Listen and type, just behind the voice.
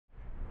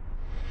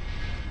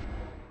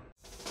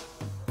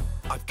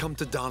I've come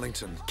to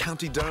Darlington,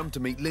 County Durham,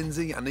 to meet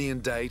Lindsay and Ian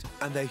Dade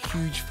and their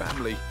huge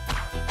family.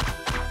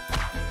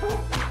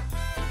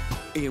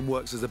 Ian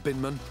works as a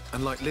binman,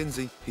 and like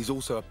Lindsay, he's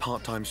also a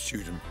part-time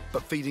student.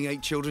 But feeding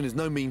 8 children is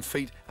no mean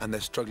feat, and they're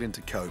struggling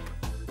to cope.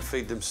 We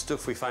feed them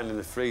stuff we find in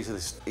the freezer,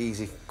 this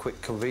easy, quick,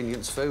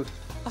 convenience food.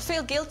 I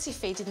feel guilty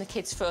feeding the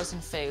kids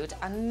frozen food.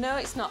 I know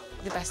it's not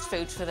the best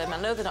food for them. I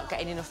know they're not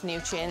getting enough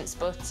nutrients,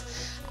 but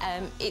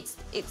it's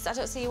I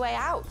don't see a way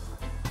out.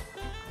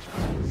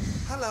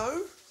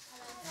 Hello.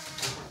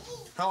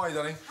 How are you,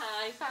 darling?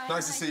 Hi, fine.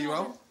 Nice to see you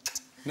all.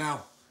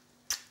 Now,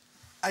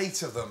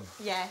 8 of them.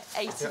 Yeah,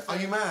 8 of them. Are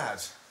you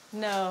mad?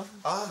 No.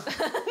 Ah.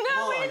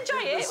 No, we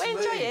enjoy it. We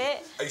enjoy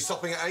it. Are you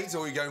stopping at 8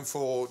 or are you going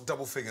for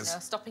double figures? No,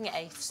 stopping at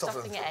 8.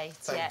 Stopping at 8.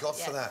 Thank God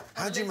for that.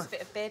 How do you? A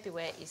bit of baby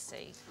weight, you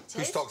see.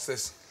 Who stocks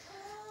this?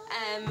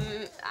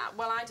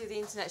 Well, I do the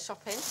internet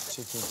shopping.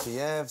 Chicken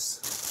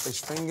Kievs,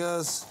 fish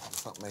fingers,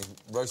 fuck me,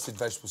 roasted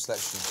vegetable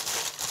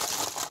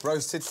selection.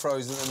 Roasted,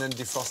 frozen, and then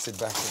defrosted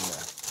back in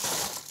there.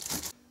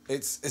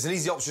 It's an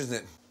easy option, isn't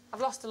it?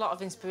 I've lost a lot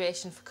of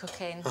inspiration for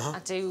cooking.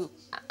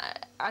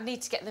 I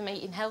need to get them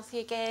eating healthy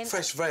again.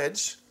 Fresh veg,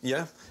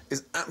 yeah,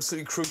 is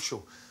absolutely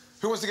crucial.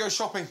 Who wants to go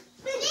shopping?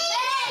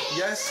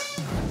 Yes?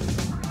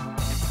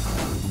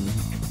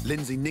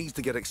 Lindsay needs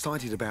to get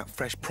excited about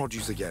fresh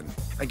produce again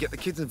and get the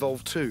kids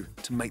involved too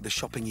to make the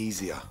shopping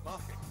easier.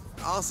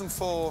 Ask them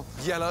for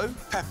yellow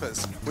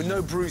peppers with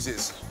no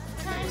bruises.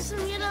 Can I have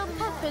some yellow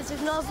peppers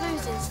with no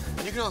bruises?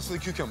 And you can ask for the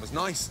cucumbers.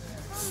 Nice,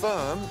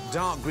 firm,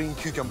 dark green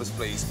cucumbers,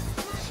 please.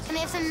 Can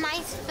I have some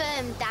nice,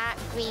 firm, dark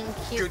green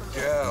cucumbers?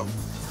 Good girl.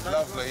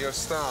 Lovely, you're a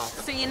star.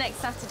 See you next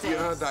Saturday. You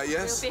heard that,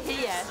 yes? We'll be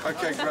here.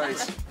 OK, great.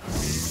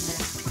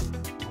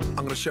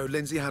 I'm going to show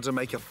Lindsay how to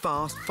make a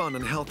fast, fun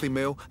and healthy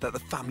meal that the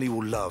family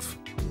will love.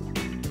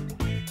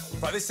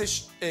 Right, this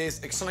dish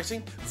is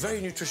exciting,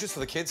 very nutritious for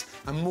the kids,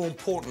 and more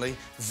importantly,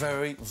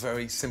 very,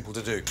 very simple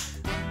to do.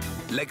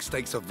 Leg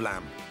steaks of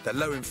lamb. They're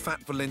low in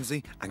fat for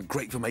Lindsay and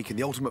great for making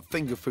the ultimate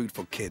finger food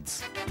for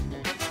kids.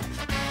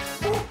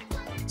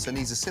 So it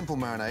needs a simple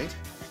marinade,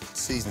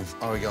 seasoning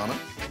of oregano,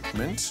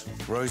 mint,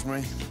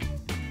 rosemary,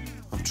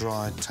 of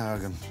dried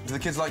tarragon. Do the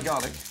kids like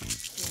garlic?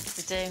 Yes,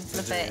 we do.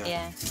 Love it,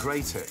 yeah.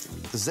 Grate it.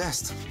 The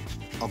zest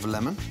of a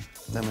lemon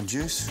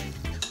juice.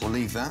 We'll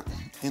leave that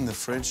in the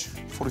fridge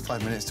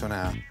 45 minutes to an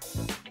hour.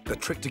 The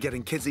trick to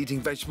getting kids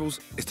eating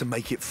vegetables is to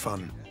make it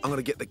fun. I'm going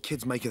to get the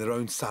kids making their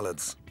own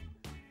salads.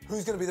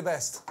 Who's going to be the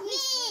best? Me!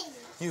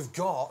 You've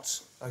got,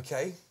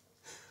 OK,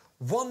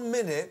 1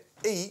 minute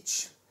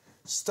each,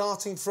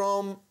 starting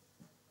from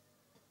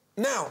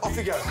now. Off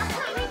you go.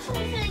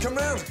 Come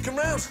round,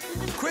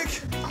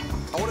 quick.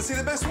 I want to see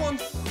the best one.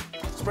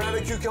 Spread out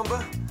a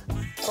cucumber.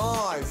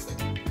 5,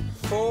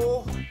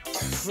 4,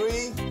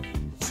 3,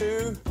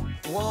 2,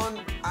 1,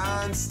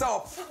 and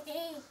stop.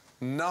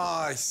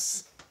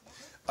 Nice.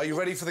 Are you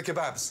ready for the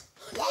kebabs?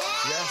 Yeah.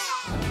 Yes.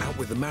 Out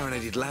with the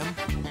marinated lamb.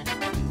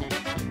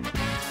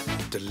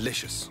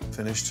 Delicious.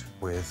 Finished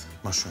with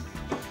mushroom.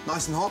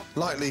 Nice and hot,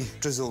 lightly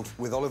drizzled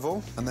with olive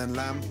oil, and then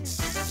lamb.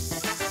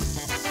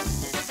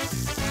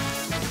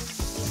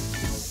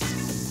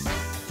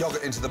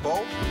 Yoghurt into the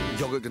bowl.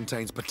 Yoghurt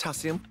contains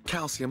potassium,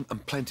 calcium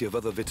and plenty of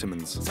other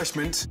vitamins. Fresh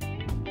mint.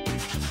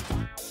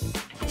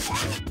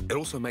 It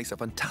also makes a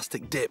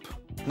fantastic dip.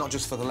 Not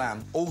just for the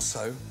lamb,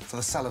 also for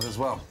the salad as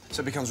well.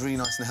 So it becomes really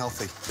nice and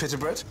healthy. Pita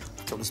bread,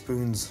 a couple of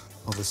spoons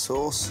of the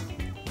sauce.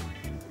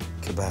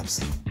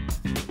 Kebabs.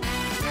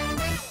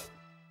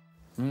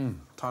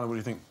 Tyler, what do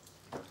you think?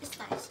 It's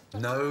nice.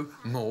 No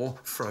more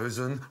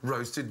frozen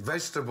roasted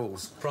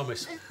vegetables.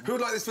 Promise. Who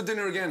would like this for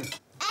dinner again?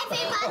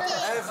 Everybody!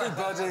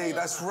 Everybody,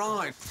 that's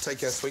right. Take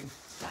care, sweet.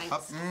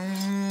 Thanks.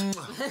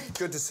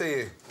 Good to see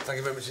you. Thank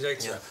you very much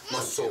indeed, sir.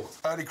 Nice talk.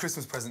 Early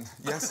Christmas present,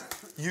 yes?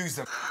 Use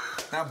them.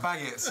 Now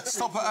bag it.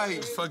 Stop at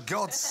 8, for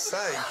God's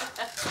sake.